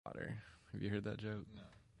Have you heard that joke? No,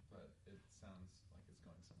 but it sounds like it's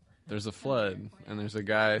going somewhere. There's a flood, and there's a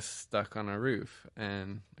guy stuck on a roof,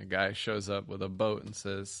 and a guy shows up with a boat and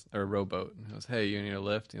says, or a rowboat, and he goes, "Hey, you need a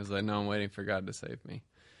lift?" He was like, "No, I'm waiting for God to save me."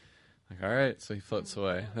 Like, all right, so he floats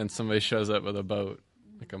away. Then somebody shows up with a boat,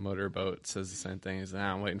 like a motorboat, says the same thing. He's like,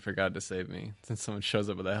 "I'm waiting for God to save me." Then someone shows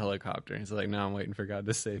up with a helicopter. He's like, "No, I'm waiting for God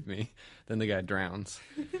to save me." Then the guy drowns.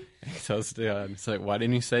 And he tells God, he's like, "Why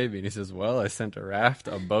didn't you save me?" And he says, "Well, I sent a raft,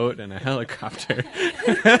 a boat, and a helicopter."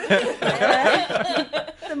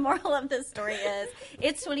 The moral of this story is,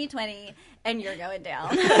 it's 2020, and you're going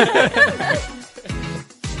down.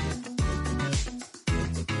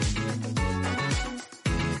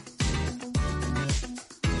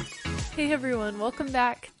 Hey everyone, welcome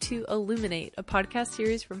back to ILLUMINATE, a podcast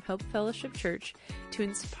series from Hope Fellowship Church to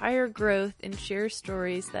inspire growth and share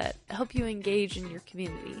stories that help you engage in your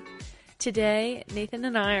community. Today, Nathan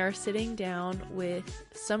and I are sitting down with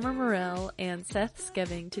Summer Morrell and Seth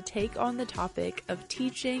Scheving to take on the topic of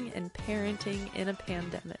teaching and parenting in a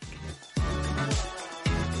pandemic.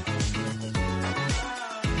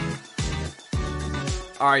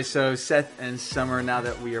 All right, so Seth and Summer, now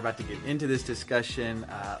that we are about to get into this discussion,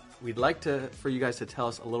 we'd like for you guys to tell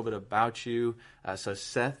us a little bit about you. So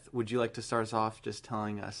Seth, would you like to start us off just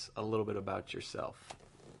telling us a little bit about yourself?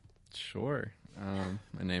 Sure.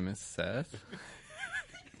 My name is Seth.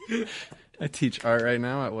 I teach art right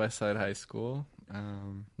now at Westside High School,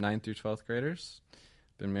 9th through 12th graders.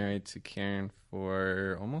 Been married to Karen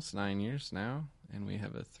for almost 9 years now, and we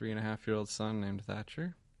have a 3.5-year-old son named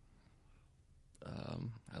Thatcher.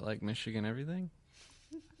 I like Michigan everything.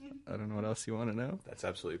 I don't know what else you want to know. That's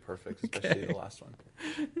absolutely perfect, especially the last one.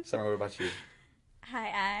 Summer, what about you?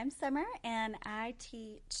 Hi, I'm Summer, and I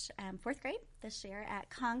teach 4th grade this year at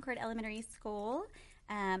Concord Elementary School.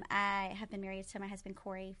 I have been married to my husband,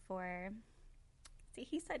 Corey, for,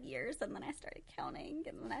 he said years, and then I started counting,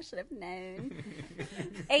 and then I should have known.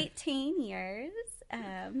 18 years.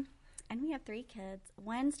 And we have 3 kids,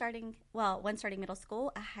 one starting middle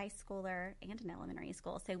school, a high schooler, and an elementary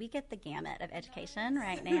school. So we get the gamut of education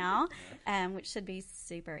right now, which should be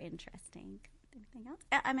super interesting. Anything else?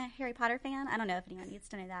 I'm a Harry Potter fan. I don't know if anyone needs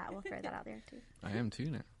to know that. We'll throw that out there, too. I am, too,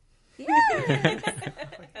 now. Yes!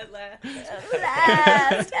 At last.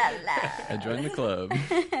 At last. I joined the club.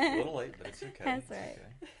 A little late, but it's okay. That's right.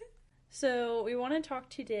 Okay. So we want to talk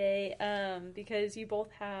today because you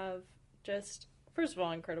both have just, first of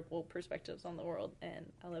all, incredible perspectives on the world,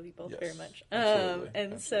 and I love you both very much.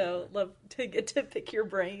 Absolutely. So love to get to pick your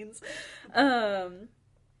brains.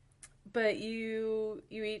 But you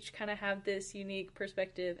each kind of have this unique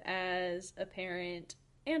perspective as a parent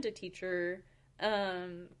and a teacher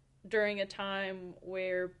during a time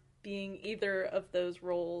where being either of those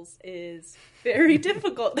roles is very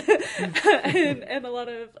difficult and a lot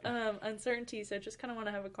of uncertainty. So I just kind of want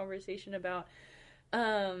to have a conversation about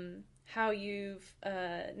how you've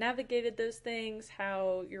navigated those things,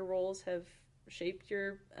 how your roles have shaped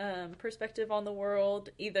your perspective on the world,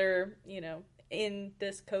 either, in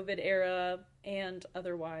this COVID era and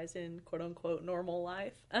otherwise in quote-unquote normal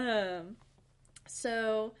life.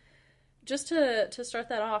 So just to start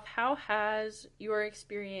that off, how has your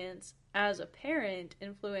experience as a parent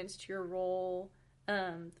influenced your role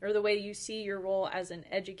or the way you see your role as an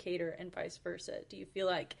educator and vice versa? Do you feel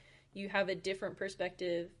like you have a different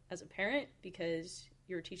perspective as a parent because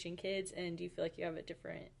you're teaching kids, and do you feel like you have a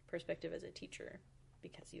different perspective as a teacher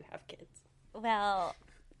because you have kids? Well,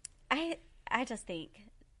 I just think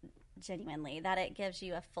genuinely that it gives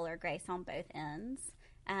you a fuller grace on both ends,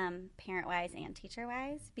 parent-wise and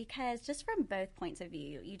teacher-wise, because just from both points of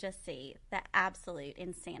view, you just see the absolute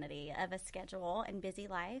insanity of a schedule and busy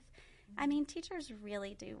life. I mean, teachers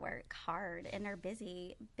really do work hard, and are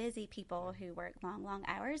busy people who work long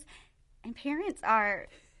hours, and parents are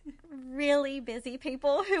really busy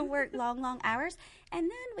people who work long hours. And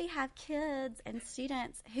then we have kids and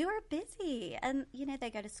students who are busy, and they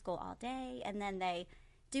go to school all day, and then they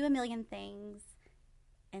do a million things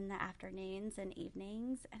in the afternoons and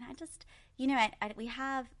evenings. And I just, we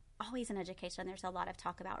have always in education, there's a lot of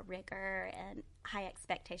talk about rigor and high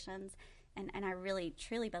expectations, and I really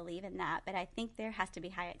truly believe in that. But I think there has to be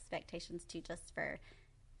high expectations too, just for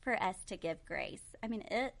us to give grace. I mean,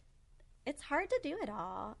 it's hard to do it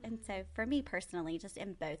all. And so for me personally, just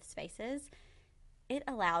in both spaces, it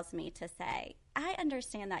allows me to say, I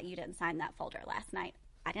understand that you didn't sign that folder last night.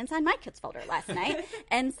 I didn't sign my kid's folder last night.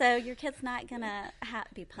 And so your kid's not going to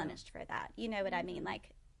be punished for that. You know what I mean?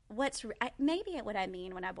 Like, what I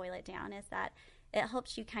mean when I boil it down is that it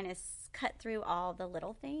helps you kind of cut through all the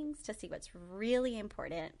little things to see what's really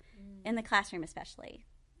important in the classroom, especially,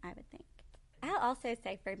 I would think. I'll also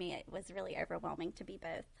say for me, it was really overwhelming to be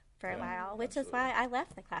both for a Yeah, while, which is why I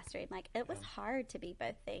left the classroom. Like, it was hard to be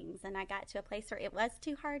both things, and I got to a place where it was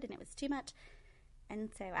too hard and it was too much,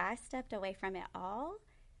 and so I stepped away from it all,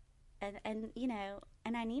 and you know,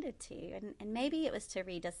 and I needed to, and maybe it was to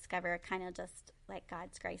rediscover kind of just like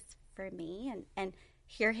God's grace for me, and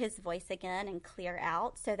hear his voice again and clear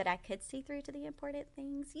out so that I could see through to the important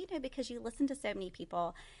things, you know, because you listen to so many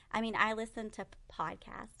people. I mean, I listen to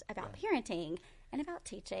podcasts about parenting and about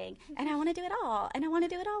teaching, and I want to do it all, and I want to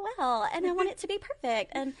do it all well, and I want it to be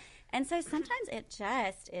perfect. And so sometimes it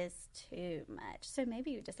just is too much. So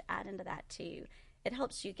maybe you just add into that too. It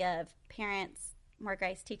helps you give parents more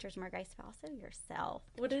grace, teachers more grace, but also yourself.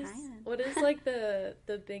 What is like the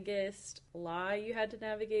biggest lie you had to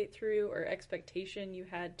navigate through, or expectation you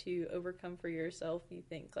had to overcome for yourself, you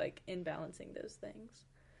think, like, in balancing those things?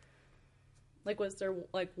 Like, was there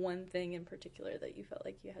like one thing in particular that you felt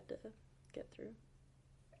like you had to get through?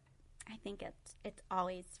 I think it's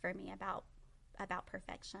always for me about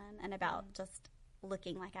perfection and about just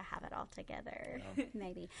looking like I have it all together.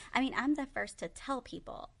 Maybe. I mean, I'm the first to tell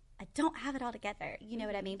people I don't have it all together. You know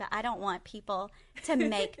what I mean? But I don't want people to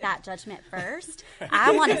make that judgment first.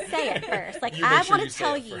 I want to say it first. Like, I want to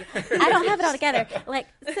tell you I don't have it all together. Like,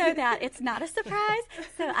 so that it's not a surprise.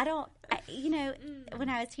 So you know, when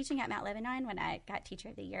I was teaching at Mount Lebanon, when I got Teacher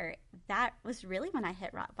of the Year, that was really when I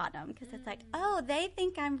hit rock bottom, because it's like, oh, they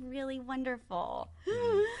think I'm really wonderful.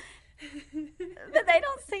 But they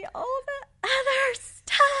don't see all the other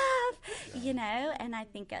stuff, you know? And I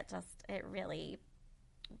think it really,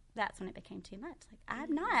 that's when it became too much. Like,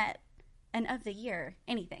 I'm not an of the year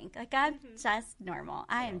anything. Like, I'm just normal.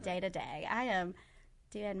 I am day to day. I am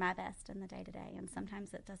doing my best in the day to day, and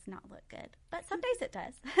sometimes it does not look good, but some days it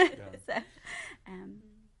does.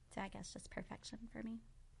 So I guess just perfection for me.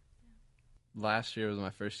 Last year was my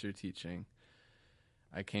first year teaching.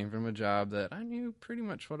 I came from a job that I knew pretty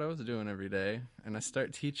much what I was doing every day, and I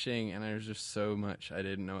start teaching, and there's just so much I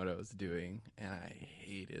didn't know what I was doing, and I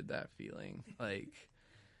hated that feeling. Like,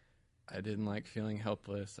 I didn't like feeling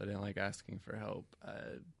helpless. I didn't like asking for help.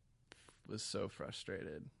 I was so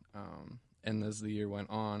frustrated. And as the year went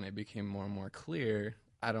on, it became more and more clear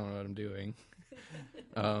I don't know what I'm doing.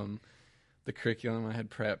 The curriculum I had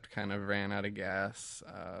prepped kind of ran out of gas.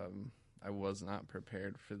 I was not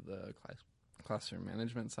prepared for the classroom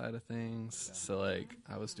management side of things. So, like,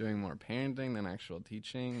 I was doing more parenting than actual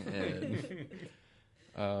teaching.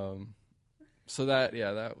 And so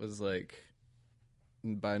that was like,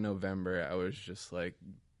 by November, I was just like,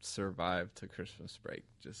 survive to Christmas break,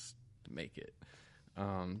 just make it.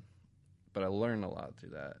 But I learned a lot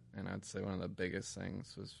through that, and I'd say one of the biggest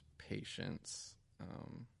things was patience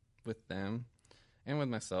with them and with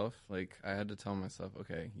myself. Like, I had to tell myself,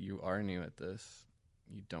 okay, you are new at this.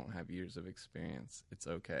 You don't have years of experience. It's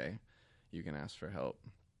okay. You can ask for help.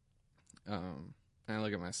 And I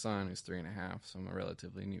look at my son, who's 3.5, so I'm a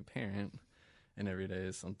relatively new parent, and every day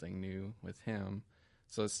is something new with him.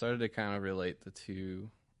 So it started to kind of relate the two.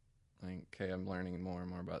 Like, okay, I'm learning more and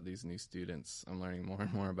more about these new students. I'm learning more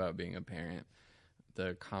and more about being a parent.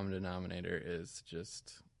 The common denominator is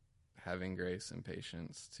just having grace and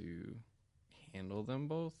patience to handle them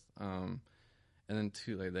both. And then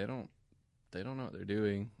too, like, they don't know what they're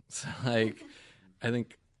doing. So, like, I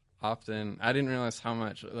think often I didn't realize how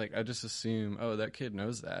much, like, I just assume, oh, that kid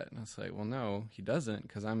knows that. And I was like, well, no, he doesn't,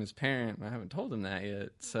 because I'm his parent and I haven't told him that yet.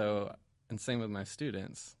 So, and same with my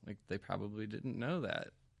students. Like, they probably didn't know that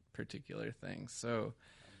particular thing. So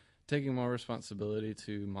taking more responsibility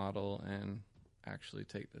to model and actually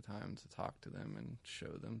take the time to talk to them and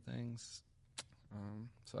show them things.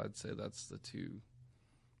 So I'd say that's the two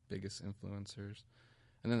biggest influencers.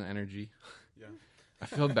 And then the energy. Yeah. I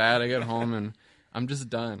feel bad. I get home and I'm just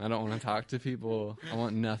done. I don't want to talk to people. I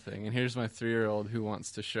want nothing. And here's my 3-year-old who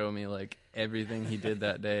wants to show me, like, everything he did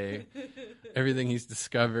that day, everything he's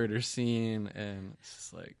discovered or seen, and it's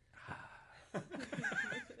just like,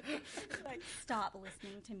 Like, stop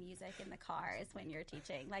listening to music in the car is when you're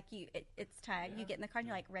teaching. Like, it's time. You get in the car and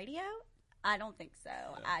you're like, radio? I don't think so.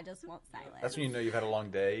 I just want silence. That's when you know you've had a long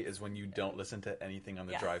day, is when you don't listen to anything on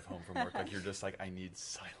the drive home from work. Like, you're just like, I need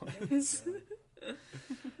silence.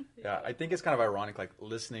 Yeah, I think it's kind of ironic, like,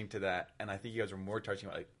 listening to that, and I think you guys were more touching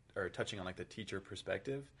on like the teacher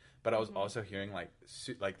perspective. But I was also hearing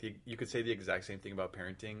you could say the exact same thing about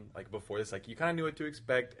parenting. Like, before this, like, you kind of knew what to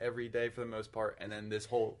expect every day for the most part, and then this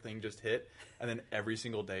whole thing just hit, and then every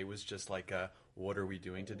single day was just like, what are we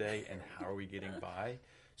doing today, and how are we getting by?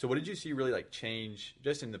 So what did you see really, like, change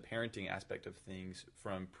just in the parenting aspect of things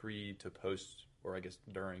from pre to post or I guess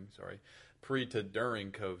pre to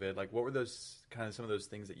during COVID, like what were those kind of some of those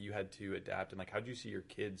things that you had to adapt, and like how did you see your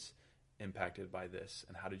kids impacted by this,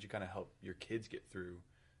 and how did you kind of help your kids get through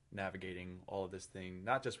navigating all of this thing,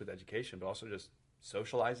 not just with education, but also just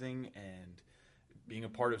socializing and being a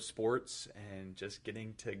part of sports and just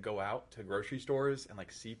getting to go out to grocery stores and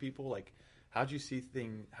like see people? Like how did you see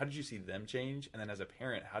them change? And then as a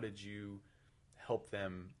parent, how did you help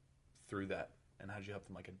them through that? And how did you help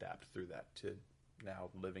them like adapt through that to now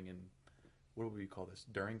living in, what do we call this?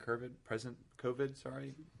 Present COVID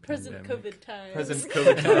COVID times. Present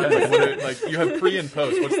COVID times. Like you have pre and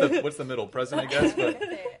post. What's the middle? Present, I guess. But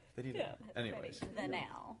they need anyways. The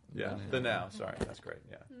now. Yeah, the now. Sorry, that's great.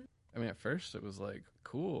 Yeah. I mean, at first it was like,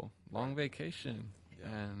 cool, long vacation. Yeah.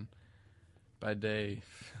 And by day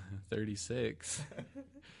 36,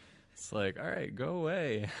 it's like, all right, go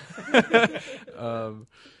away.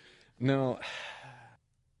 No,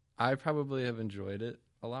 I probably have enjoyed it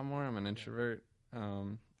a lot more. I'm an introvert.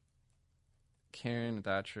 Karen and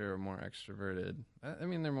Thatcher are more extroverted. I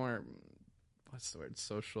mean, they're more,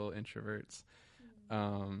 social introverts.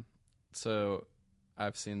 So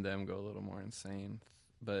I've seen them go a little more insane.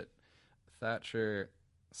 But Thatcher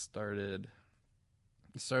started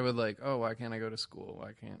with like, oh, why can't I go to school?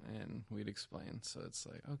 Why can't? And we'd explain. So it's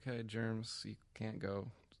like, okay, germs, you can't go.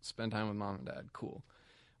 Spend time with mom and dad. Cool.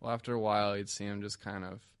 Well, after a while, you'd see him just kind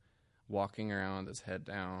of walking around with his head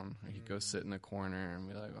down. Or he'd go sit in the corner and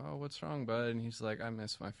be like, oh, what's wrong, bud? And he's like, I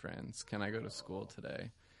miss my friends. Can I go to school today?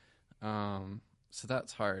 So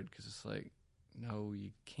that's hard because it's like, no, you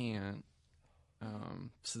can't.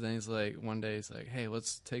 So then he's like, one day he's like, hey,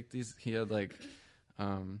 let's take these. He had like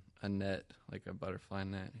a net, like a butterfly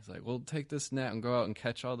net. He's like, we'll take this net and go out and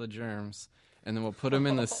catch all the germs, and then we'll put them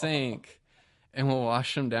in the sink, and we'll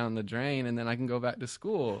wash them down the drain, and then I can go back to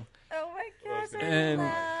school. Oh my gosh, And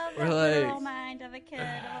I we're love like, the little mind of a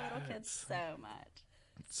little kid so much.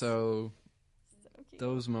 So Cute.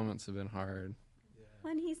 those moments have been hard.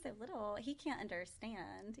 When he's so little, he can't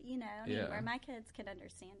understand, Yeah. or my kids can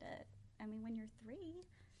understand it. I mean, when you're 3,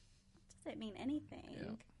 it doesn't mean anything.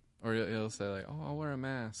 Yeah. Or he'll say like, oh, I'll wear a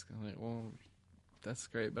mask. I'm like, well, that's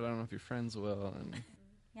great, but I don't know if your friends will. And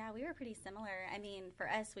Yeah, we were pretty similar. I mean, for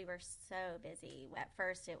us, we were so busy. At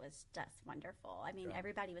first, it was just wonderful. I mean,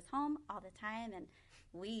 everybody was home all the time, and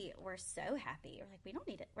we were so happy. We're like, we don't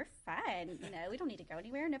need it. We're fine. We don't need to go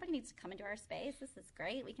anywhere. Nobody needs to come into our space. This is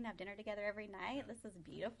great. We can have dinner together every night. This is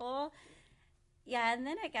beautiful. Yeah, and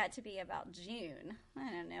then it got to be about June.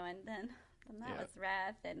 I don't know, and then that was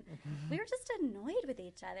rough, and we were just annoyed with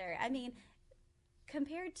each other. I mean,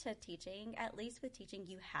 compared to teaching, at least with teaching,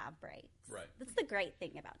 you have breaks. Right. That's the great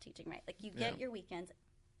thing about teaching, right? Like, you get your weekends.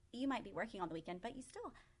 You might be working on the weekend, but you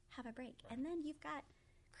still have a break. Right. And then you've got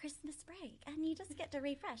Christmas break, and you just get to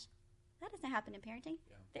refresh. That doesn't happen in parenting.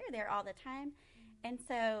 Yeah. They're there all the time. And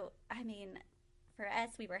so, I mean, for us,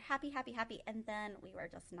 we were happy, and then we were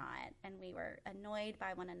just not. And we were annoyed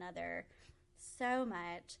by one another so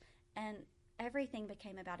much. And everything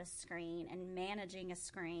became about a screen and managing a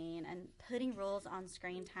screen and putting rules on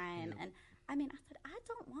screen time. And I mean, I said, I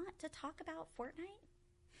don't want to talk about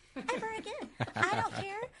Fortnite ever again. I don't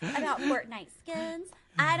care about Fortnite skins.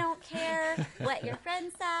 I don't care what your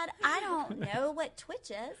friend said. I don't know what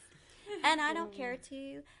Twitch is. And I don't care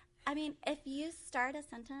to, I mean, if you start a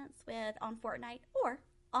sentence with on Fortnite or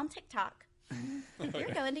on TikTok, you're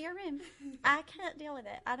going to your room. I can't deal with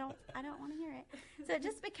it. I don't want to hear it. So it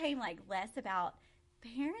just became like less about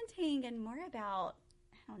parenting and more about,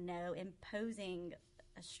 I don't know, imposing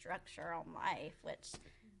a structure on life, which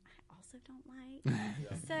I also don't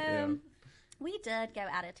like. We did go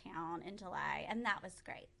out of town in July, and that was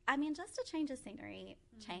great. I mean, just a change of scenery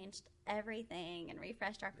changed everything and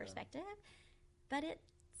refreshed our perspective, but it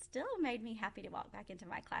still made me happy to walk back into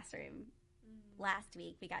my classroom. Last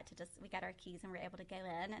week, we got our keys and we were able to go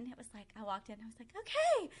in, and it was like, I walked in and I was like,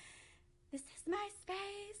 okay, this is my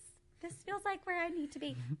space. This feels like where I need to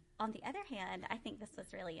be. On the other hand, I think this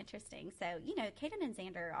was really interesting. So, Caden and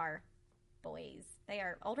Xander are boys. They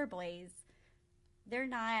are older boys. They're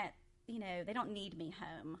not, they don't need me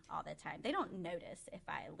home all the time. They don't notice if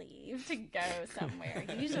I leave to go somewhere.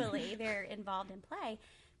 Usually, they're involved in play.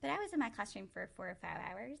 But I was in my classroom for 4 or 5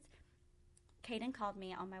 hours. Caden called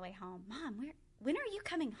me on my way home. Mom, when are you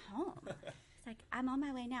coming home? It's like, I'm on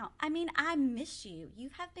my way now. I mean, I miss you. You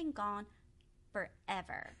have been gone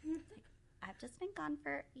forever. It's like, I've just been gone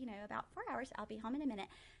for, about 4 hours. I'll be home in a minute.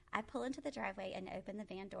 I pull into the driveway and open the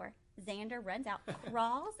van door. Xander runs out,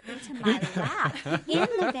 crawls into my lap in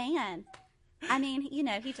the van. I mean, he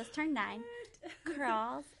just turned 9.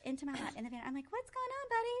 Crawls into my lap in the van. I'm like, what's going on,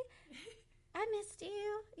 buddy? I missed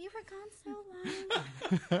you. You were gone so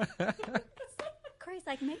long. Corey's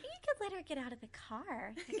like, maybe you could let her get out of the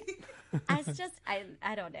car.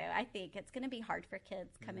 I don't know. I think it's going to be hard for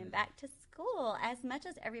kids coming back to school. As much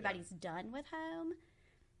as everybody's done with home,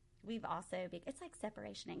 we've also it's like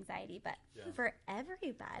separation anxiety, but for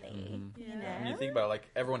everybody. You know? When you think about it, like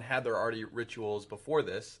everyone had their already rituals before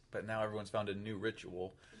this, but now everyone's found a new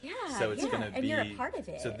ritual. Yeah, so it's going to be, and you're a part of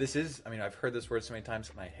it. So this is, I mean, I've heard this word so many times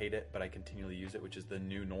and I hate it, but I continually use it, which is the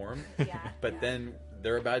new norm. But then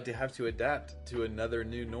they're about to have to adapt to another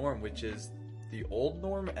new norm, which is the old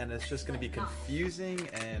norm, and it's just going to be confusing,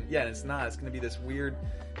 and it's not. It's going to be this weird.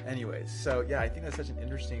 Anyways, so I think that's such an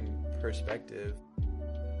interesting perspective.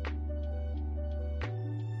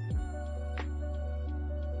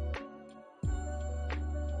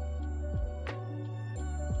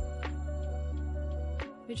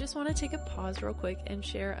 We just want to take a pause real quick and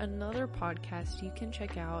share another podcast you can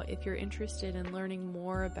check out if you're interested in learning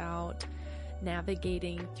more about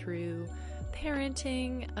navigating through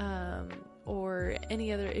parenting or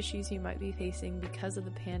any other issues you might be facing because of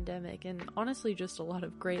the pandemic, and honestly just a lot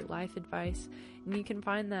of great life advice. And you can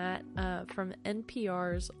find that from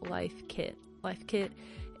NPR's Life Kit. Life Kit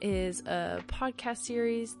is a podcast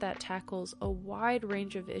series that tackles a wide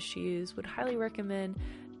range of issues. Would highly recommend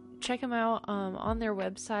check them out on their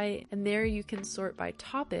website, and there you can sort by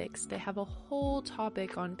topics. They have a whole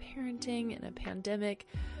topic on parenting in a pandemic.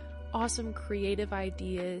 Awesome creative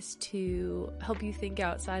ideas to help you think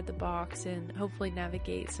outside the box and hopefully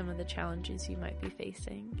navigate some of the challenges you might be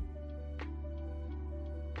facing.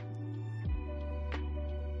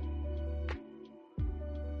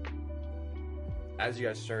 As you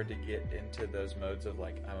guys started to get into those modes of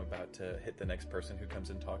like, I'm about to hit the next person who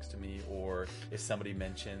comes and talks to me, or if somebody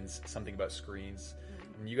mentions something about screens,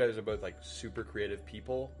 and you guys are both like super creative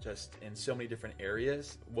people just in so many different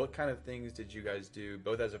areas. What kind of things did you guys do,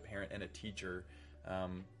 both as a parent and a teacher,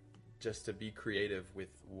 just to be creative with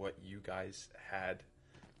what you guys had?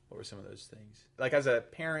 What were some of those things? Like as a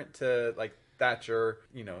parent to like Thatcher,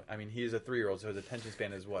 I mean, he is a 3-year-old, so his attention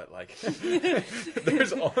span is what? Like,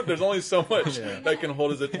 there's only so much that can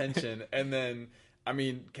hold his attention. And then, I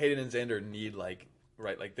mean, Kaden and Xander need like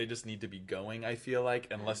they just need to be going, I feel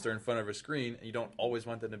like, unless they're in front of a screen. And you don't always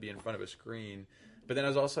want them to be in front of a screen. But then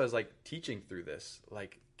as like teaching through this,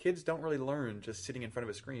 like kids don't really learn just sitting in front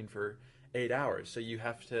of a screen for 8 hours. So you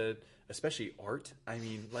have to, especially art. I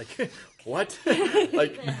mean, like, what?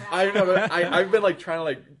 Like, I don't know. But I've been like trying to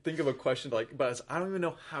like think of a question, like, but I don't even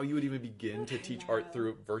know how you would even begin to teach art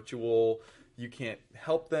through virtual. You can't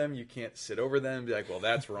help them. You can't sit over them. Be like, well,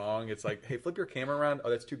 that's wrong. It's like, hey, flip your camera around. Oh,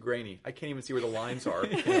 that's too grainy. I can't even see where the lines are.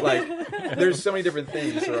 Like, there's so many different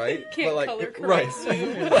things, right? Can't but like, color correct.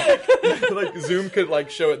 Right. like Zoom could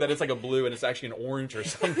like show it that it's like a blue and it's actually an orange or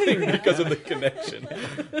something because of the connection.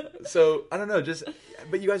 So I don't know.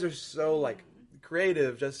 But you guys are so like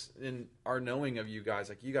creative, just in our knowing of you guys.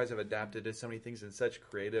 Like, you guys have adapted to so many things in such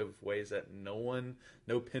creative ways that no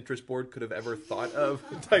Pinterest board could have ever thought of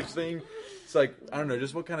type thing. It's like, I don't know,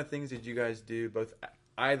 just what kind of things did you guys do, both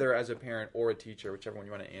either as a parent or a teacher, whichever one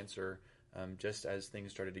you want to answer, just as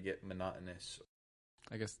things started to get monotonous?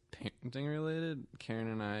 I guess parenting related, Karen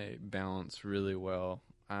and I balance really well.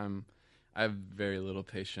 I have very little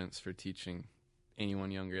patience for teaching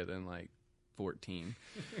anyone younger than like 14.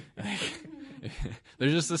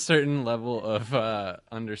 There's just a certain level of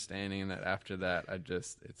understanding that after that,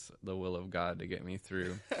 it's the will of God to get me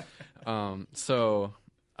through. So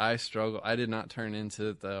I struggle. I did not turn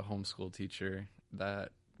into the homeschool teacher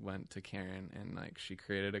that went to Karen and like she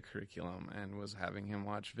created a curriculum and was having him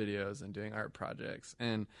watch videos and doing art projects,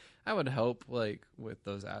 and I would help like with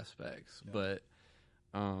those aspects, but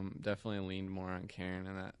definitely leaned more on Karen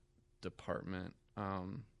in that department.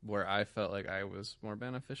 Where I felt like I was more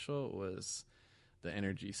beneficial was the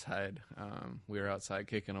energy side. We were outside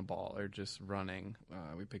kicking a ball or just running.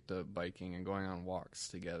 We picked up biking and going on walks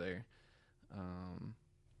together. I'm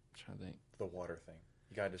trying to think. The water thing.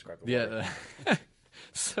 You gotta describe the water thing.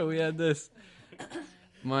 So we had this.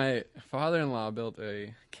 My father-in-law built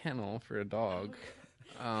a kennel for a dog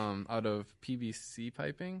out of PVC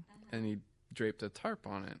piping, and he draped a tarp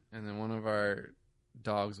on it. And then one of our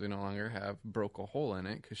dogs we no longer have broke a hole in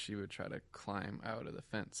it because she would try to climb out of the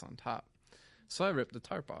fence on top. So I ripped the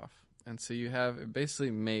tarp off. And so it basically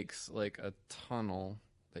makes like a tunnel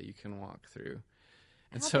that you can walk through.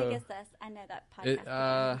 And How big is this? I know that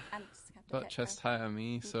podcast. I'm just gonna about chest high on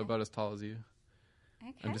me, so about as tall as you.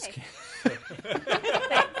 Okay. I'm just kidding.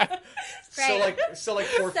 So like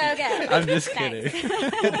 4 feet. So good. I'm just kidding.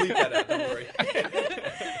 We'll bleep that out, don't worry.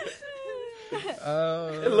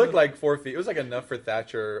 It looked like 4 feet. It was like enough for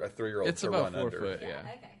Thatcher, a 3-year-old, It's to about run 4 under. foot, Yeah. yeah.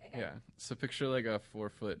 Okay. Yeah. So picture like a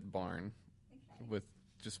 4-foot barn with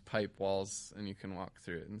just pipe walls, and you can walk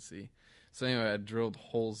through it and see. So anyway, I drilled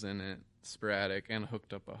holes in it, sporadic, and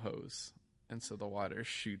hooked up a hose. And so the water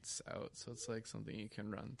shoots out. So it's like something you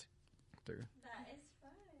can run through. That is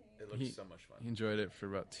fun. It looks so much fun. He enjoyed it for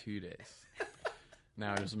about 2 days.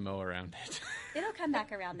 Now I just mow around it. It'll come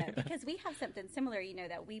back around though, because we have something similar,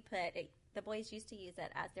 that we put, the boys used to use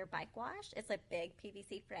it as their bike wash. It's a big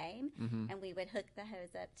PVC frame, and we would hook the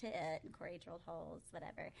hose up to it, and Corey drilled holes,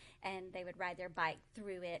 whatever, and they would ride their bike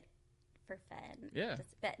through it for fun. Yeah.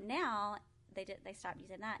 But now they stopped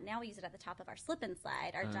using that. Now we use it at the top of our slip and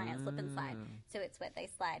slide, our giant slip and slide. So it's what they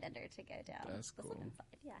slide under to go down. That's the cool. slip and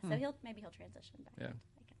slide. Yeah. So he'll transition back. Yeah. into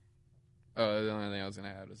like it. Oh, the only thing I was going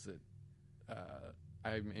to add was that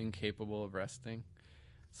I'm incapable of resting.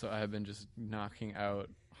 So I've been just knocking out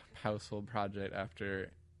household project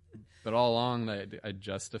after, but all along I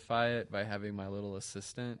justify it by having my little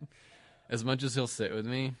assistant. As much as he'll sit with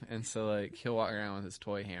me, and so like he'll walk around with his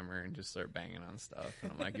toy hammer and just start banging on stuff,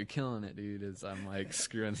 and I'm like, "You're killing it, dude!" As I'm like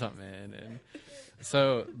screwing something in, and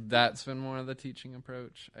so that's been more of the teaching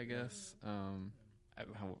approach, I guess. I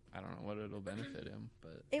don't know what it'll benefit him,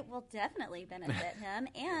 but It will definitely benefit him,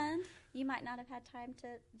 and you might not have had time to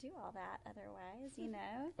do all that otherwise,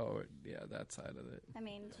 oh yeah, that side of it. I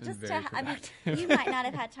mean, been just very productive. you might not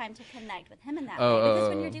have had time to connect with him in that way. Oh, Because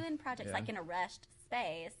when you're doing projects yeah. like in a rushed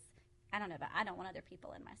space, I don't know, but I don't want other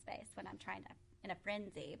people in my space when I'm trying to, in a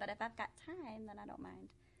frenzy. But if I've got time, then I don't mind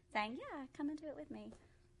saying, yeah, come and do it with me.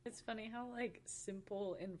 It's funny how like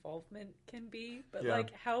simple involvement can be, but Yeah.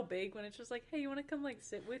 like how big when it's just like, hey, you want to come like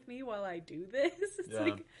sit with me while I do this? It's Yeah.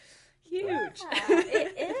 like huge. Yeah,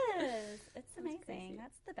 it is. It's amazing. crazy.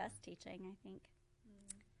 That's the best teaching, I think.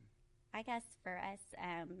 I guess for us,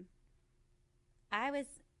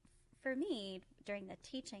 for me, during the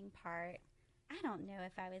teaching part, I don't know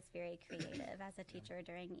if I was very creative as a teacher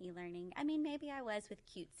during e-learning. I mean, maybe I was with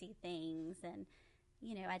cutesy things, and,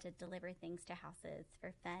 I did deliver things to houses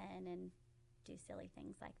for fun and do silly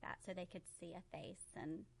things like that so they could see a face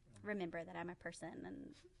and remember that I'm a person and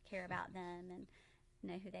care about them and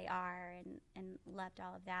know who they are, and loved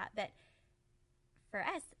all of that. But for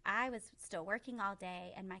us, I was still working all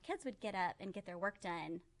day, and my kids would get up and get their work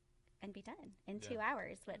done and be done in 2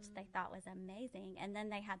 hours, which they thought was amazing. And then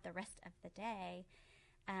they had the rest of the day.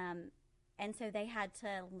 And so they had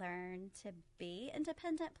to learn to be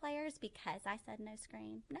independent players because I said no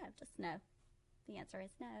screen. No, just no. The answer is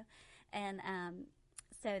no. And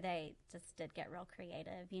so they just did get real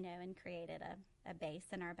creative, and created a base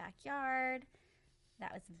in our backyard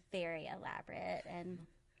that was very elaborate, and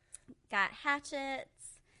got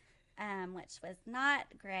hatchets, which was not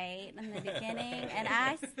great in the beginning. And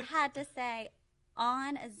I had to say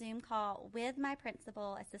on a Zoom call with my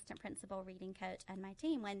principal, assistant principal, reading coach, and my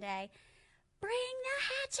team one day, bring the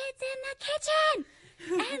hatchets in the kitchen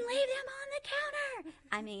and leave them on the counter.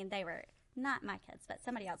 I mean, they were not my kids, but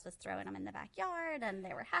somebody else was throwing them in the backyard, and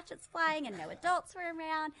there were hatchets flying, and no adults were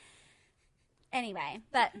around. Anyway,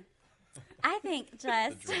 but I think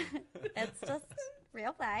it's just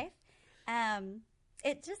real life.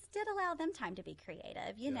 It just did allow them time to be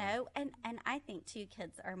creative, know, and I think too,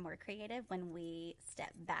 kids are more creative when we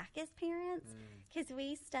step back as parents, because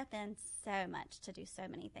we step in so much to do so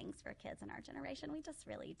many things for kids in our generation. We just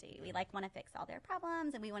really do. We want to fix all their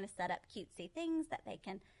problems, and we want to set up cutesy things that they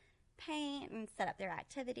can paint and set up their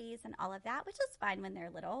activities and all of that, which is fine when they're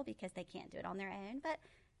little because they can't do it on their own. But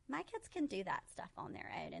my kids can do that stuff on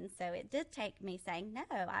their own, and so it did take me saying, no,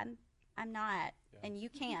 I'm not, and you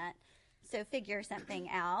can't. So figure something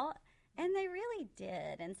out. And they really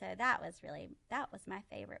did. And so that was my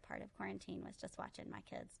favorite part of quarantine, was just watching my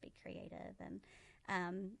kids be creative and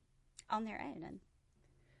on their own. And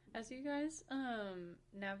As you guys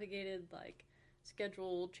navigated like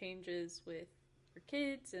schedule changes with your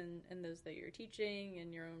kids and those that you're teaching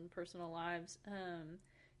and your own personal lives,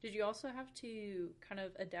 did you also have to kind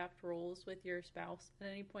of adapt roles with your spouse at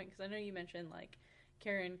any point? Because I know you mentioned like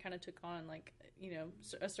Karen kind of took on like,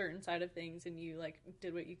 a certain side of things, and you like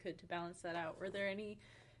did what you could to balance that out. Were there any,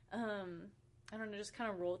 I don't know, just kind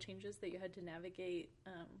of role changes that you had to navigate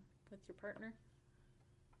with your partner?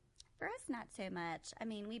 for us, not so much. I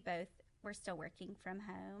mean, we both were still working from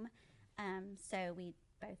home, so we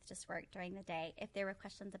both just worked during the day. If there were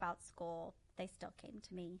questions about school, they still came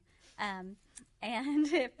to me. And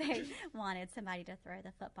if they wanted somebody to throw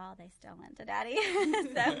the football, they still went to Daddy.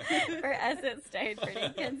 So for us, it stayed pretty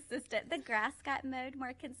consistent. The grass got mowed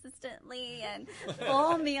more consistently, and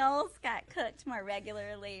full meals got cooked more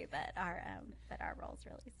regularly. But our roles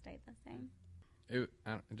really stayed the same. it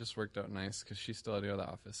just worked out nice because she still had to go to the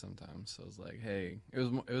office sometimes. So I was like, hey,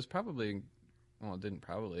 it was probably, well,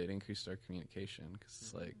 it increased our communication because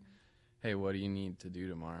it's like, hey, what do you need to do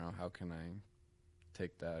tomorrow? How can I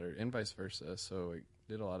take that? And vice versa. So we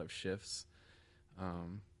did a lot of shifts.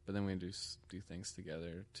 But then we do things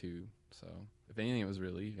together too. So if anything, it was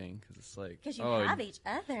relieving because it's like, because you have each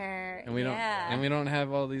other, and we don't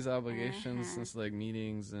have all these obligations since like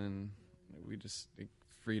meetings, and it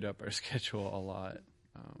freed up our schedule a lot.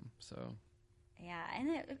 So yeah, and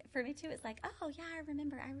for me too, it's like, oh yeah, I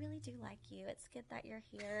remember. I really do like you. It's good that you're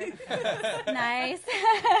here. Nice.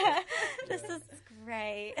 This is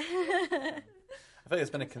great. I feel like it's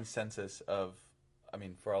been a consensus of, I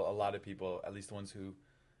mean, for a lot of people, at least the ones who,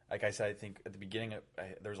 like I said, I think at the beginning,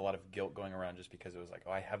 there was a lot of guilt going around just because it was like,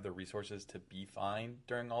 oh, I have the resources to be fine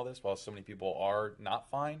during all this, while so many people are not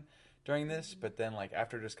fine during this. But then, like,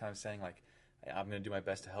 after just kind of saying, like, I'm going to do my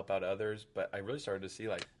best to help out others. But I really started to see,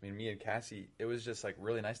 like, I mean, me and Cassie, it was just, like,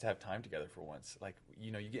 really nice to have time together for once. Like,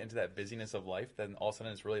 you know, you get into that busyness of life, then all of a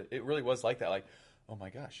sudden it really was like that. Like, oh my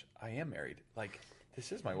gosh, I am married. Like,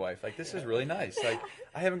 this is my wife. Like, this is really nice. Like,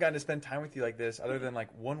 I haven't gotten to spend time with you like this other than, like,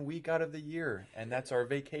 1 week out of the year, and that's our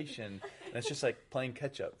vacation. And it's just, like, playing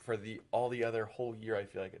catch-up for all the other whole year, I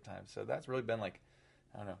feel like, at times. So that's really been, like,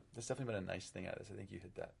 I don't know. That's definitely been a nice thing out of this. I think you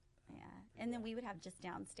hit that. Yeah, and then we would have just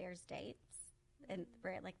downstairs dates, and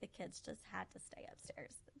where, like, the kids just had to stay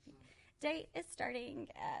upstairs. Date is starting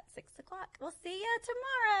at 6 o'clock. We'll see you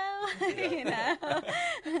tomorrow. You know,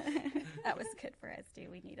 that was good for us too.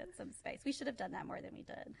 We needed some space. We should have done that more than we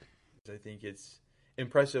did. I think it's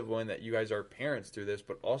impressive, one, that you guys are parents through this,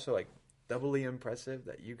 but also, like, doubly impressive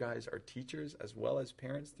that you guys are teachers as well as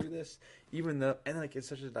parents through this. Even though, and like, it's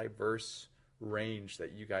such a diverse range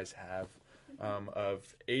that you guys have of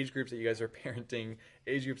age groups that you guys are parenting,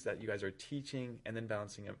 age groups that you guys are teaching, and then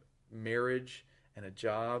balancing a marriage and a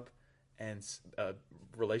job and a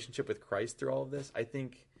relationship with Christ through all of this. I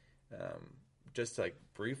think just to, like,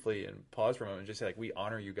 briefly and pause for a moment and just say, like, we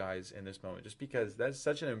honor you guys in this moment, just because that's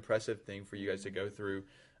such an impressive thing for you guys to go through.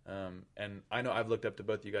 And I know I've looked up to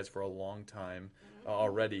both of you guys for a long time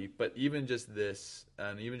already, but even just this,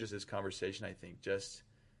 and even just this conversation, I think just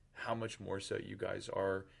how much more so you guys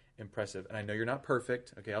are impressive. And I know you're not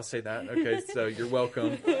perfect. Okay, I'll say that. Okay, so you're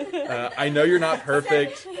welcome. I know you're not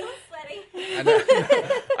perfect.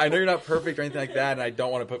 I know you're not perfect or anything like that, and I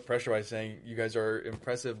don't want to put pressure by saying you guys are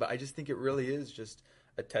impressive, but I just think it really is just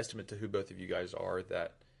a testament to who both of you guys are,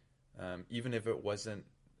 that even if it wasn't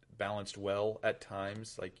balanced well at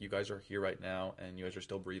times, like, you guys are here right now, and you guys are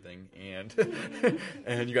still breathing, and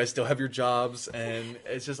and you guys still have your jobs, and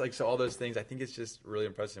it's just like, so all those things, I think it's just really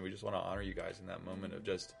impressive. We just want to honor you guys in that moment of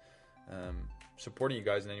just supporting you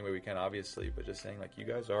guys in any way we can, obviously, but just saying, like, you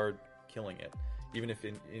guys are killing it. Even if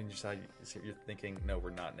in your side you're thinking, no, we're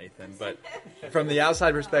not, Nathan. But from the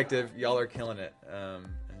outside perspective, y'all are killing it. And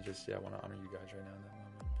just, I want to honor you guys right now in that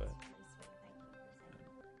moment. But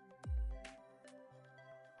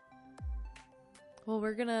well,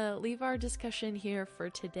 we're going to leave our discussion here for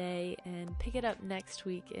today and pick it up next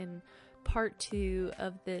week in part 2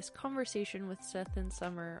 of this conversation with Seth and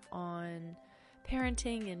Summer on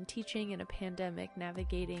parenting and teaching in a pandemic,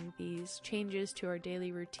 navigating these changes to our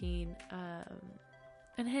daily routine.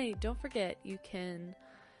 And hey, don't forget, you can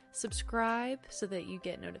subscribe so that you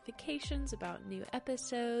get notifications about new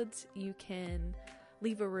episodes. You can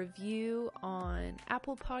leave a review on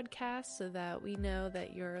Apple Podcasts so that we know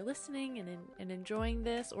that you're listening and enjoying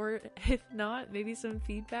this, or if not, maybe some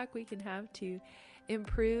feedback we can have to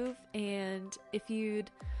improve. And if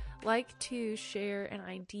you'd like to share an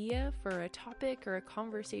idea for a topic or a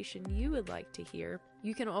conversation you would like to hear,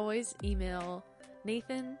 you can always email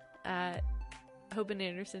Nathan at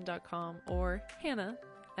hopeandanderson.com or Hannah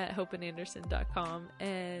at hopeandanderson.com,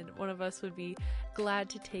 and one of us would be glad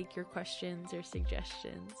to take your questions or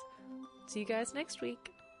suggestions. See you guys next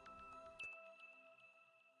week.